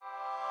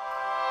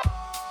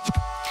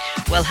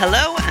Well,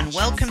 hello and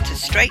welcome to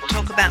Straight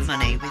Talk About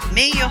Money with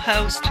me, your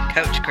host,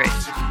 Coach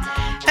Chris.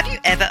 Have you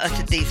ever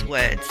uttered these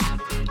words?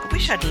 I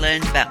wish I'd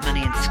learned about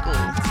money in school.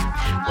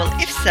 Well,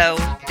 if so,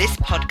 this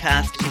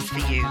podcast is for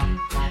you.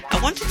 I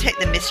want to take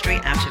the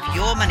mystery out of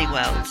your money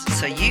world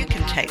so you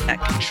can take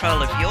back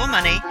control of your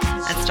money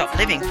and stop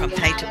living from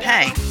pay to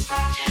pay.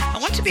 I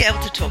want to be able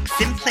to talk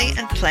simply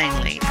and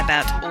plainly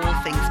about all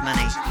things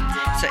money.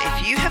 So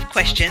if you have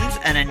questions,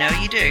 and I know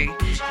you do,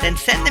 then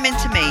send them in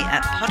to me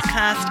at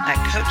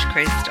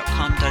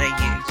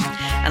podcast@coachchris.com.au.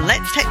 And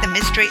let's take the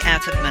mystery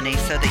out of money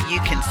so that you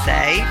can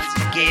save,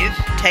 give,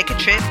 take a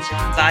trip,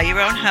 buy your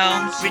own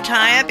home,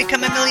 retire,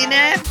 become a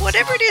millionaire,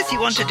 whatever it is you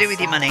want to do with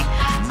your money.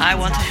 I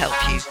want to help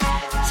you.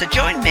 So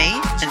join me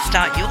and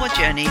start your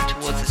journey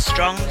towards a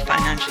strong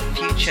financial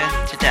future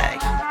today.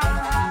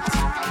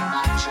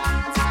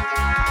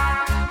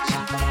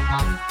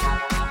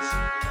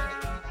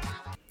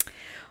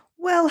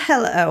 Well,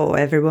 hello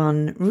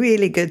everyone.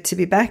 Really good to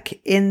be back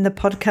in the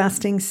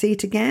podcasting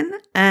seat again.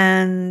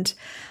 And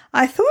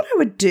I thought I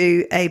would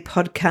do a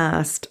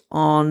podcast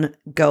on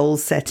goal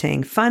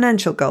setting,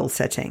 financial goal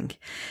setting.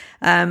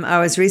 I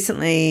was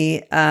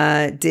recently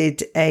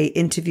did a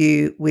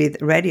interview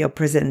with a radio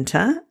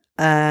presenter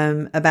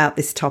about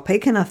this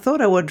topic, and I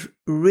thought I would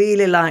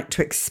really like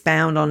to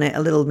expound on it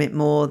a little bit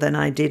more than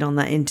I did on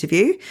that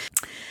interview.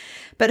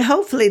 But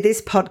hopefully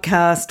this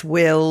podcast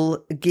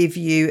will give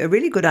you a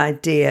really good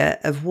idea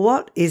of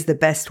what is the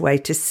best way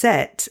to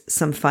set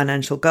some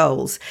financial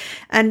goals.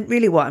 And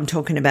really what I'm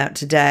talking about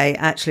today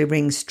actually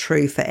rings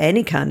true for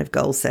any kind of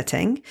goal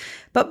setting.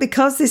 But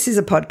because this is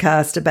a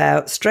podcast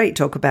about straight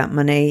talk about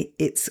money,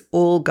 it's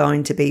all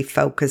going to be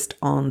focused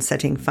on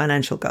setting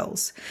financial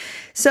goals.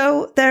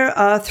 So there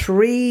are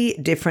 3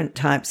 different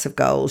types of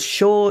goals: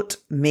 short,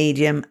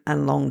 medium,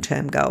 and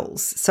long-term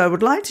goals. So I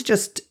would like to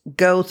just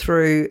go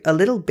through a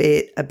little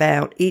bit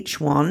about each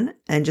one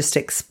and just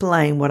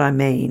explain what I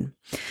mean.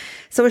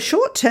 So a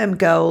short-term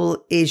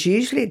goal is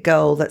usually a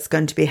goal that's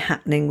going to be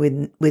happening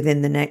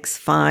within the next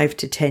 5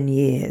 to 10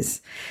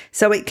 years.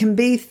 So it can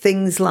be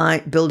things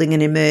like building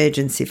an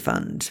emergency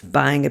fund,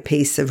 buying a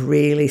piece of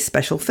really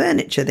special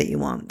furniture that you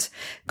want,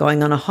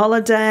 going on a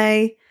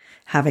holiday,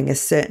 having a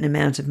certain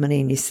amount of money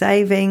in your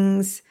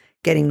savings,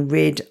 getting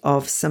rid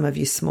of some of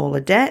your smaller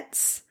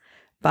debts,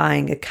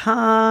 buying a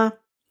car,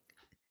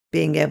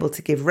 being able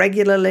to give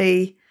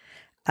regularly,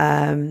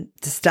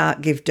 to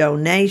give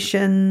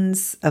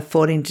donations,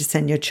 affording to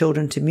send your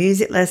children to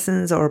music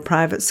lessons or a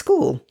private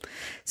school.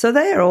 So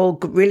they are all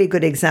really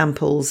good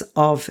examples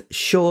of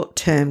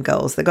short-term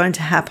goals. They're going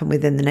to happen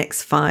within the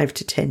next 5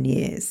 to 10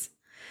 years.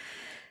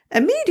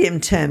 A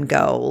medium-term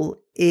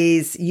goal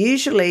is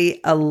usually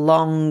a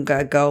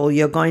longer goal.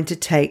 You're going to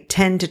take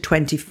 10 to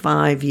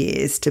 25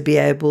 years to be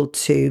able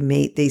to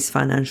meet these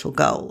financial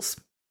goals.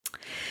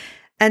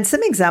 And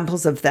some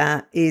examples of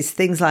that is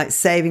things like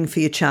saving for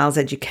your child's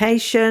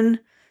education,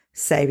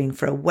 saving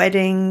for a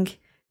wedding,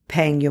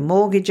 paying your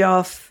mortgage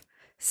off,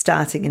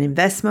 starting an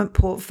investment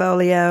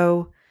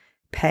portfolio,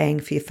 paying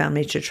for your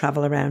family to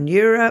travel around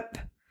Europe,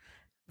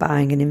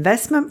 buying an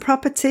investment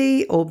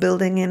property, or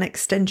building an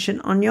extension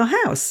on your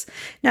house.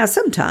 Now,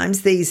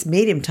 sometimes these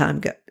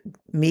medium-term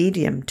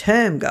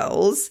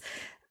goals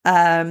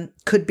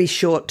could be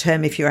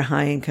short-term if you're a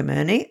high-income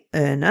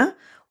earner,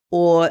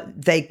 or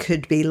they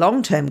could be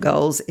long-term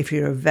goals if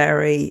you're a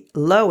very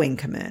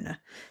low-income earner.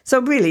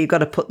 So really, you've got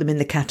to put them in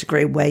the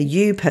category where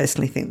you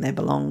personally think they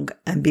belong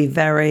and be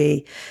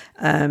very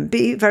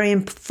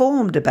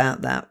informed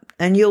about that.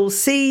 And you'll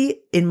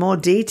see in more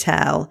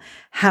detail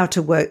how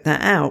to work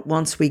that out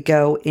once we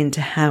go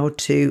into how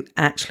to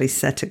actually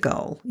set a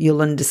goal.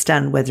 You'll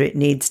understand whether it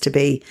needs to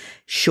be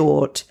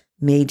short,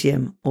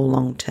 medium, or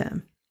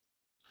long-term.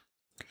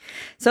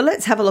 So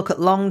let's have a look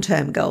at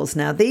long-term goals.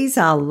 Now, these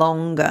are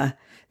longer.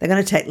 They're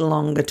going to take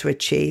longer to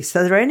achieve.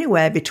 So they're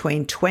anywhere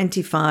between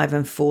 25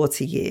 and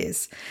 40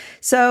 years.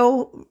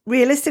 So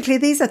realistically,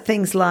 these are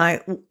things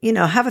like,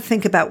 have a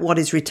think about what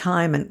is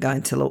retirement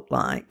going to look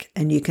like.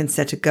 And you can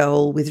set a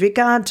goal with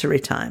regard to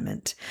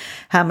retirement.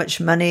 How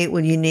much money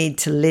will you need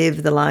to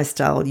live the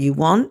lifestyle you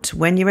want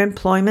when your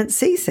employment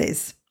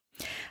ceases?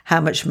 How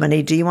much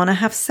money do you want to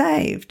have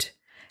saved?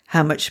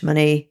 How much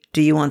money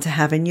do you want to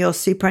have in your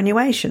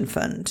superannuation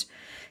fund?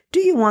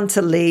 Do you want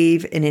to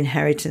leave an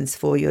inheritance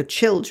for your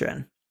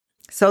children?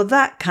 So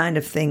that kind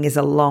of thing is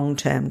a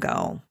long-term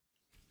goal.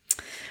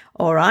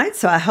 All right,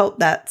 so I hope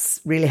that's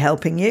really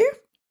helping you.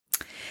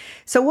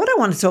 So what I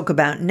want to talk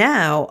about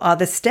now are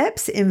the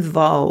steps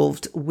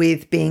involved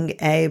with being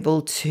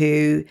able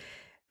to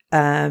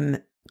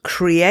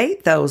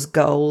create those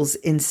goals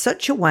in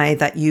such a way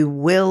that you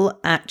will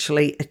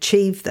actually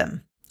achieve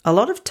them. A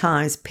lot of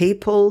times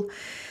people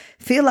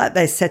feel like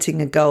they're setting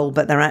a goal,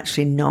 but they're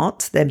actually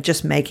not. They're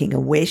just making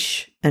a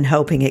wish and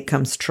hoping it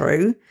comes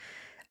true.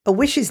 A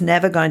wish is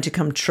never going to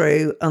come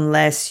true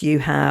unless you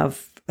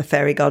have a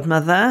fairy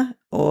godmother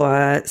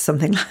or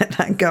something like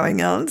that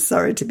going on.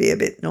 Sorry to be a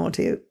bit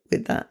naughty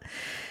with that.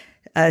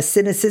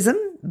 Cynicism.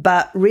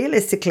 But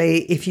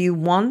realistically, if you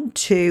want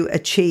to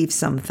achieve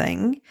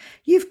something,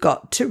 you've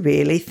got to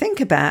really think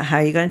about how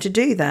you're going to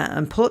do that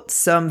and put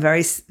some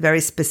very,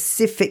 very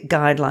specific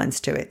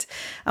guidelines to it.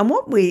 And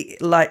what we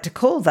like to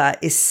call that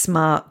is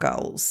SMART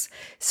goals.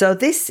 So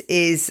this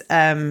is,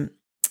 I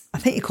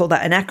think you call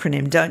that an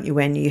acronym, don't you,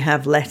 when you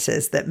have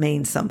letters that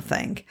mean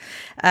something.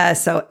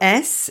 So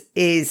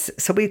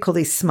we call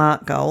these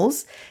SMART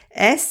goals.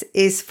 S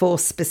is for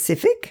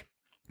specific,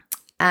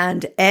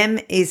 and M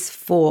is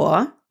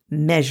for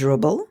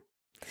measurable,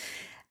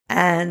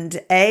 and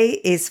A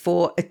is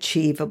for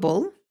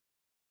achievable,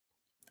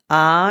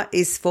 R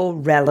is for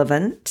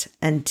relevant,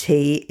 and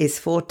T is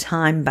for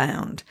time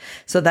bound.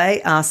 So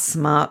they are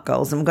SMART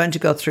goals. I'm going to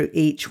go through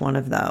each one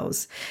of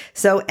those.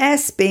 So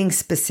S being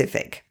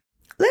specific.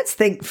 Let's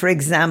think, for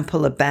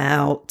example,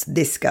 about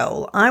this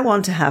goal. I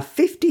want to have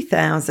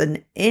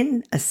 $50,000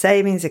 in a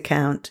savings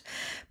account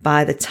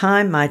by the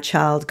time my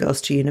child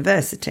goes to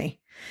university.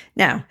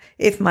 Now,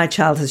 if my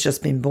child has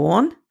just been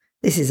born,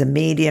 this is a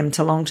medium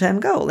to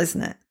long-term goal,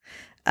 isn't it?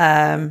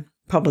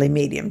 Probably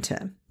medium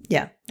term.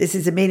 Yeah, this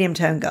is a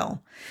medium-term goal.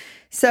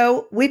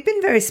 So we've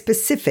been very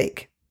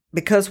specific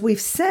because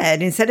we've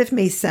said, instead of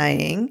me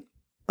saying,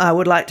 I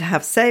would like to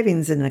have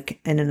savings in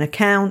an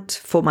account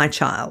for my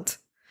child,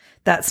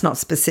 that's not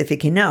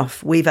specific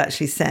enough. We've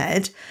actually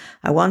said,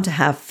 I want to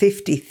have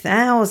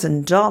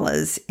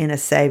 $50,000 in a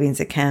savings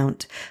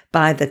account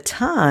by the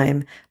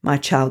time my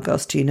child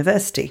goes to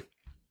university.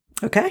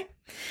 Okay?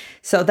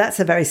 So that's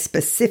a very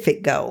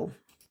specific goal.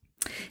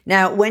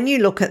 Now, when you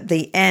look at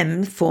the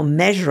M for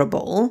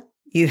measurable,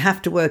 you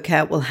have to work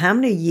out, well, how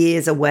many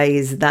years away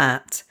is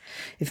that?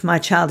 If my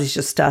child is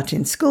just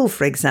starting school,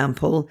 for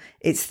example,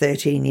 it's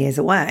 13 years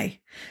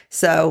away.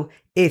 So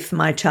if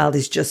my child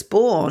is just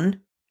born,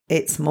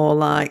 it's more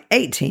like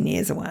 18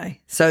 years away.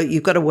 So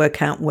you've got to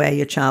work out where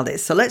your child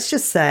is. So let's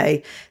just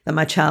say that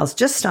my child's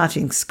just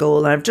starting school,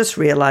 and I've just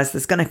realized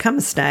there's going to come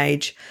a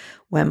stage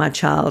where my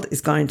child is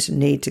going to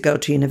need to go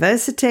to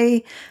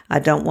university. I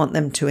don't want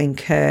them to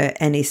incur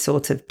any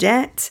sort of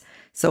debt,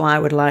 so I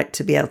would like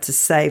to be able to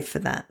save for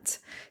that.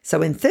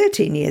 So in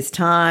 13 years'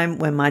 time,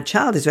 when my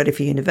child is ready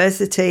for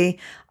university,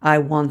 I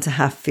want to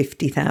have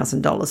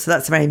 $50,000. So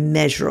that's very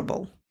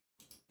measurable.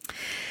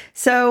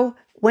 So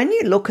when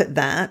you look at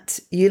that,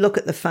 you look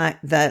at the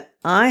fact that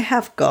I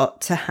have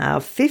got to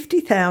have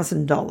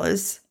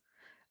 $50,000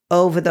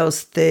 over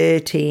those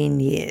 13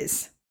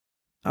 years.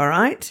 All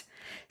right?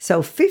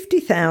 So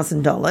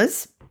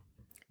 $50,000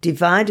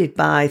 divided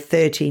by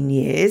 13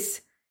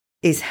 years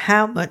is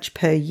how much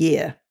per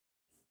year?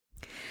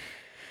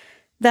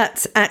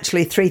 That's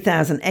actually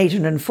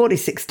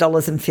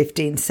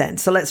 $3,846.15.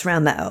 So let's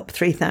round that up,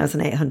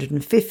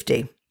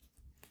 $3,850.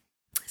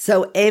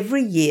 So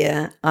every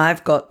year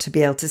I've got to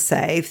be able to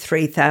save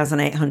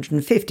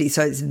 $3,850.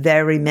 So it's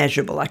very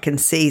measurable. I can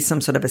see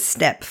some sort of a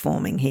step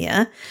forming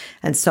here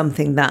and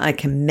something that I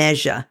can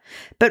measure.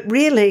 But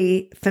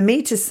really, for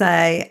me to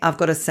say I've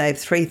got to save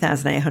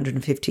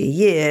 $3,850 a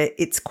year,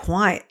 it's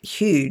quite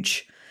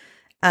huge.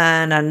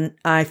 And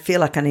I feel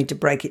like I need to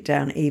break it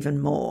down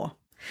even more.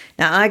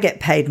 Now, I get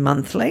paid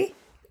monthly,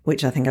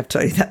 which I think I've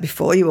told you that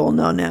before. You all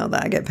know now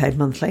that I get paid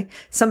monthly.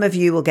 Some of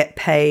you will get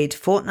paid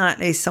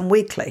fortnightly, some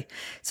weekly.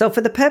 So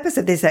for the purpose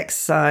of this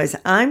exercise,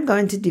 I'm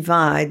going to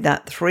divide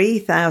that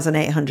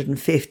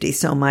 $3,850.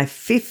 So my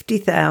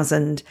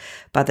 $50,000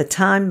 by the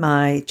time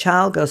my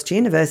child goes to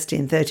university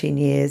in 13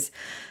 years,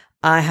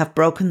 I have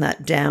broken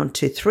that down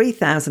to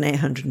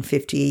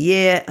 $3,850 a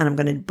year, and I'm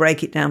going to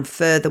break it down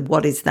further.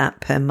 What is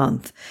that per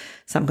month?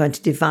 So I'm going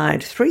to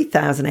divide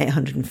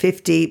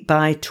 $3,850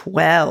 by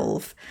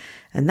 12.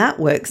 And that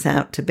works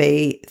out to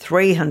be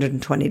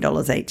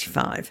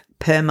 $320.85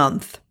 per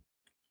month.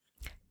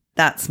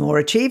 That's more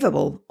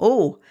achievable.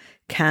 Oh,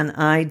 can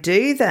I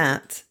do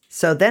that?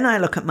 So then I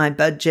look at my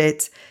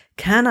budget.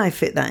 Can I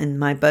fit that in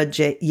my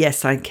budget?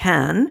 Yes, I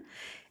can.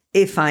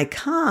 If I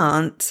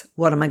can't,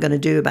 what am I going to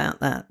do about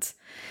that?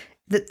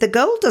 The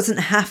goal doesn't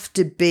have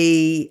to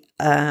be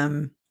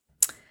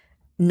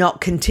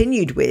not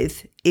continued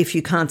with if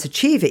you can't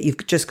achieve it.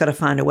 You've just got to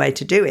find a way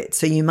to do it.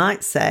 So you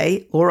might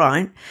say, all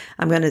right,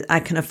 I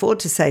can afford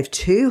to save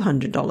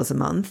 $200 a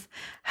month.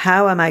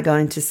 How am I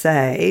going to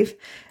save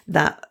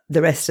the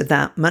rest of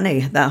that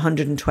money, that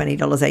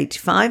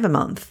 $120.85 a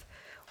month?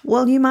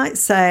 Well, you might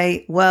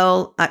say,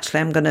 well, actually,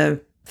 I'm going to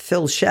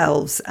fill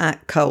shelves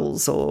at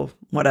Coles or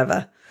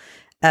whatever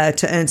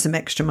to earn some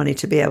extra money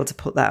to be able to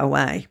put that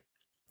away.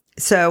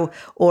 So,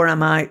 or I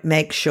might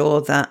make sure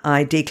that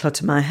I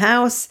declutter my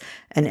house,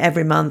 and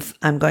every month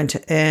I'm going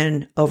to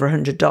earn over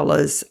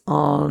 $100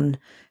 on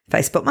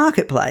Facebook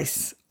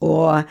Marketplace,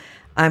 or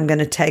I'm going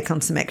to take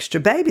on some extra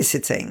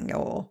babysitting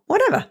or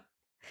whatever.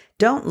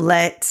 Don't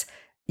let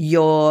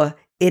your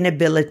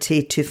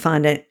inability to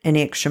find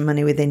any extra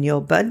money within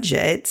your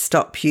budget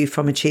stop you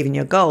from achieving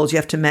your goals. You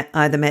have to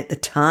either make the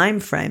time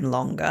frame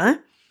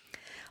longer,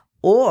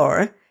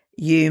 or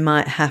you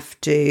might have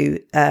to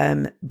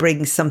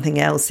bring something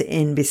else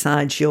in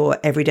besides your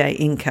everyday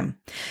income.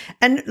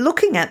 And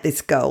looking at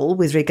this goal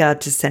with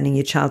regard to sending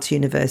your child to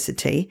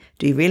university,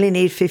 do you really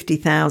need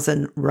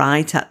 50,000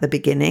 right at the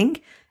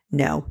beginning?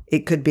 No,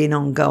 it could be an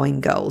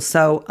ongoing goal.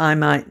 So I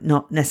might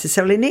not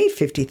necessarily need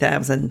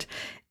 50,000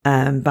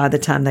 by the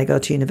time they go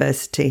to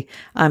university.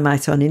 I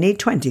might only need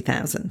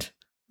 20,000.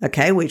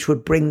 Okay, which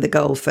would bring the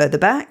goal further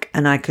back,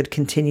 and I could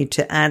continue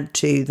to add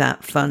to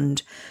that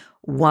fund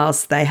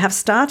whilst they have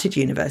started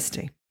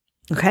university.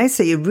 Okay,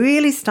 so you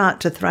really start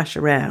to thrash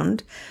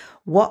around,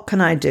 what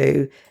can I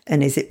do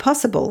and is it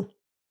possible?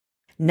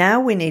 Now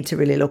we need to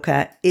really look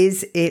at,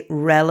 is it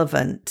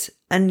relevant?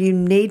 And you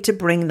need to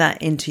bring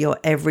that into your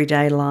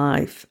everyday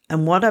life.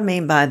 And what I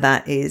mean by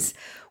that is,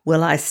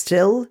 will I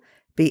still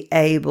be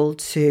able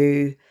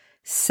to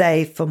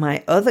save for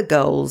my other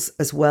goals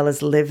as well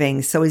as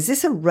living? So is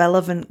this a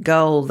relevant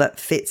goal that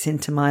fits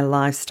into my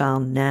lifestyle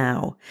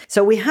now?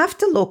 So we have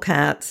to look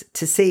at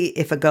to see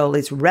if a goal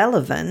is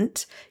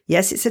relevant.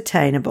 Yes, it's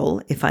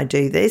attainable if I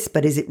do this,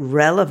 but is it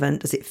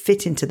relevant? Does it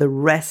fit into the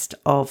rest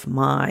of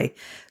my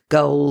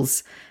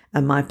goals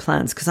and my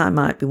plans? Because I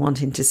might be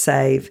wanting to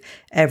save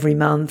every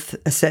month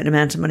a certain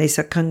amount of money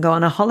so I can go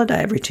on a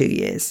holiday every 2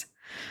 years,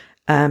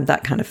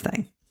 that kind of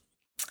thing.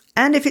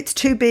 And if it's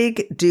too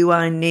big, do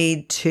I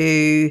need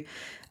to,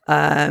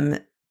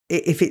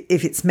 if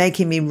it's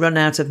making me run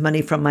out of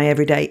money from my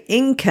everyday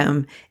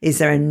income, is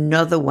there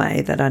another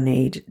way that I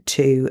need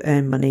to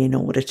earn money in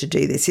order to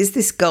do this? Is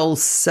this goal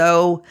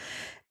so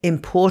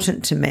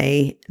important to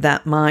me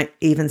that might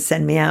even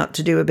send me out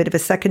to do a bit of a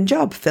second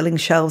job, filling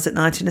shelves at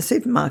night in a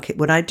supermarket?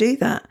 Would I do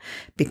that?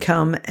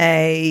 Become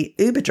a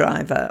Uber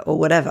driver or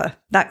whatever,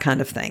 that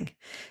kind of thing.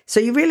 So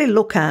you really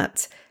look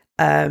at,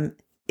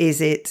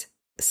 is it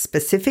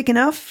specific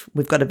enough?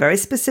 We've got a very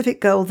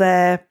specific goal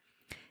there.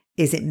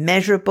 Is it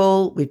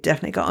measurable? We've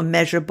definitely got a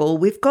measurable.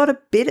 We've got a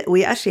bit,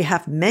 we actually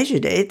have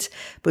measured it,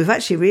 but we've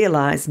actually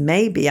realized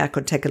maybe I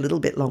could take a little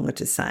bit longer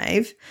to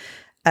save.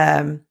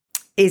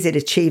 Is it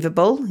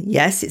achievable?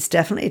 Yes, it's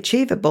definitely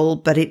achievable,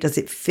 but does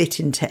it fit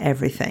into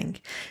everything?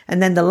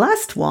 And then the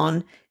last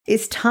one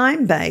is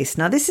time-based.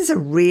 Now, this is a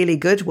really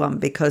good one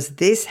because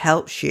this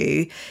helps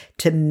you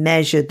to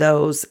measure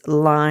those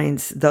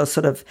lines, those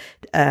sort of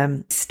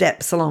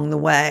steps along the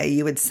way.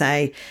 You would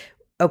say,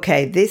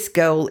 okay, this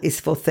goal is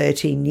for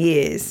 13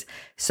 years.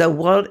 So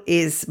what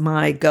is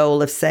my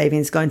goal of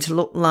savings going to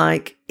look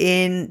like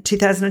in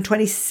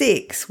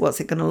 2026? What's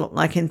it going to look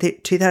like in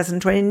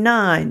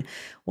 2029?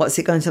 What's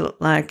it going to look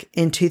like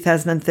in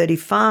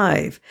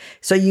 2035?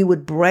 So you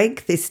would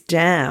break this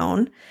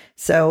down.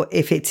 So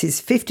if it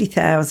is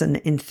 50,000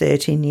 in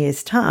 13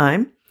 years'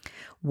 time,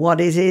 what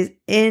is it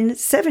in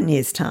 7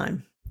 years'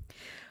 time?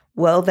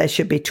 Well, there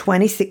should be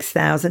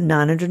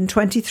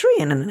 26,923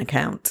 in an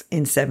account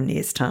in 7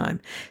 years'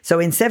 time. So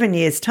in 7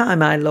 years'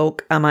 time, I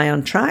look, am I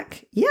on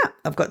track? Yeah,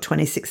 I've got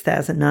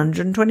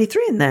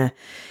 26,923 in there.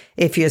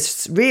 If you're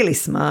really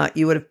smart,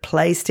 you would have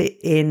placed it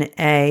in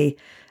a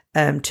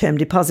term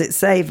deposit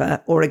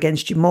saver or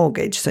against your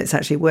mortgage. So it's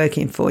actually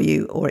working for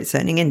you or it's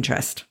earning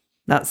interest.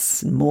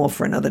 That's more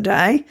for another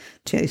day,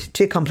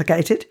 too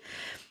complicated.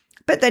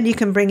 But then you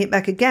can bring it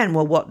back again.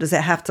 Well, what does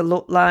it have to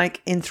look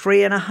like in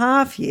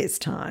 3.5 years'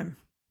 time?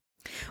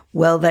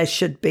 Well, there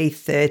should be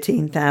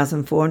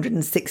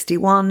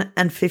 13,461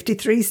 and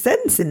 53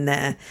 cents in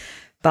there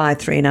by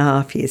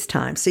 3.5 years'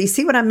 time. So you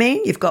see what I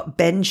mean? You've got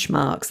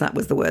benchmarks. That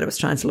was the word I was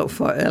trying to look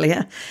for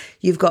earlier.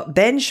 You've got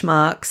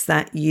benchmarks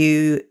that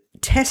you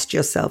test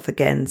yourself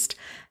against.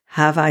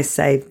 Have I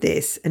saved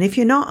this? And if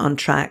you're not on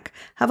track,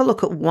 have a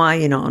look at why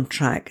you're not on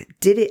track.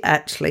 Did it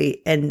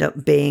actually end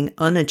up being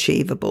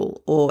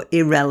unachievable or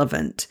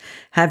irrelevant?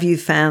 Have you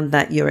found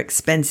that your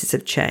expenses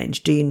have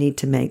changed? Do you need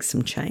to make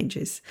some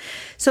changes?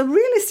 So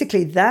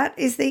realistically, that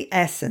is the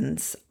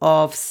essence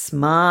of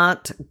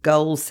smart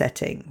goal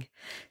setting.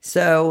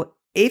 So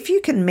if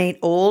you can meet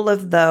all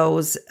of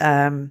those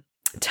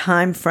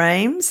time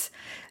frames,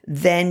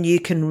 then you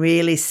can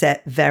really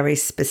set very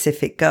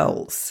specific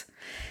goals.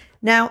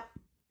 Now,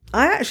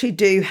 I actually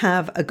do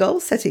have a goal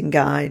setting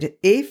guide.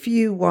 If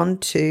you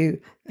want to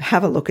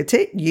have a look at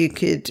it, you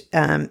could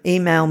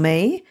email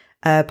me,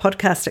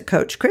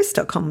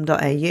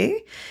 podcast@coachchris.com.au,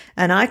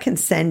 and I can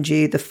send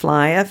you the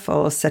flyer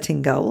for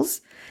setting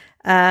goals.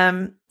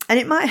 And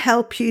it might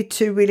help you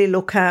to really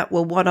look at,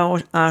 well, what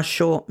are our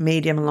short,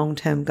 medium, and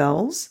long-term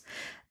goals?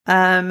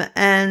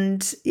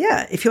 And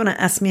yeah, if you want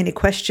to ask me any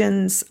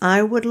questions,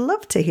 I would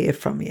love to hear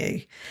from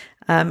you.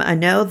 I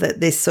know that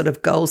this sort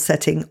of goal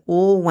setting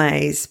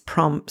always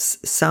prompts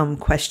some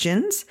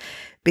questions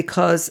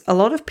because a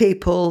lot of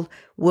people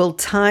will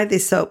tie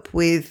this up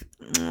with,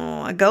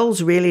 a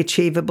goal's really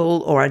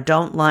achievable, or I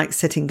don't like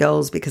setting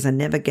goals because I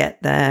never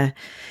get there.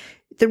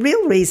 The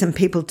real reason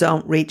people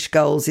don't reach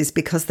goals is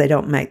because they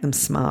don't make them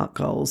SMART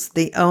goals.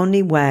 The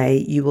only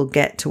way you will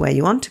get to where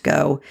you want to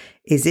go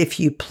is if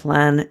you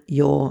plan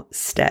your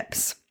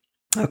steps.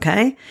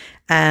 Okay?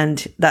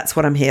 And that's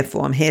what I'm here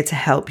for. I'm here to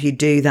help you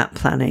do that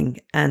planning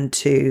and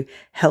to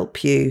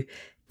help you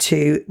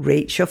to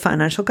reach your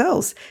financial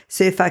goals.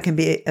 So if I can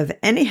be of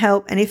any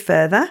help any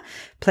further,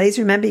 please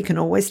remember you can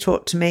always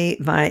talk to me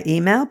via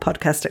email,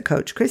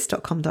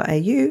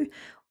 podcast@coachchris.com.au,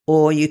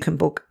 or you can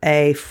book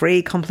a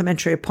free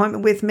complimentary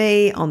appointment with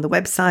me on the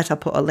website. I'll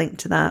put a link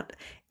to that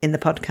in the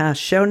podcast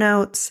show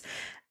notes.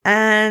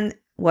 And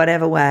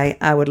whatever way,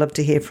 I would love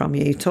to hear from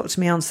you. Talk to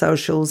me on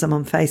socials. I'm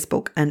on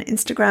Facebook and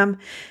Instagram,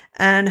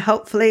 and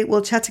hopefully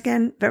we'll chat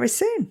again very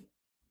soon.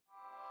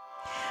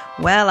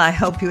 Well, I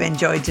hope you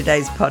enjoyed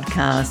today's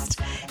podcast.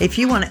 If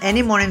you want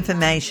any more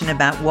information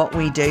about what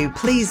we do,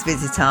 please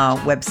visit our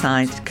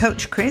website,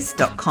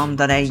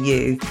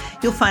 coachchris.com.au.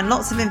 You'll find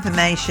lots of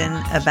information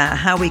about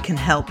how we can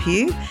help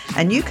you,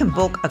 and you can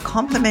book a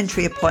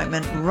complimentary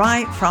appointment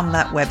right from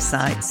that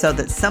website so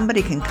that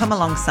somebody can come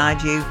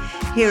alongside you,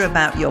 hear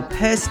about your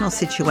personal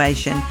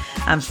situation,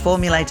 and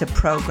formulate a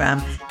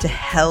program to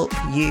help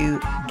you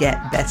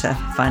get better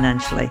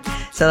financially.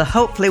 So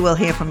hopefully we'll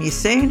hear from you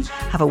soon.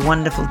 Have a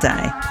wonderful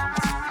day.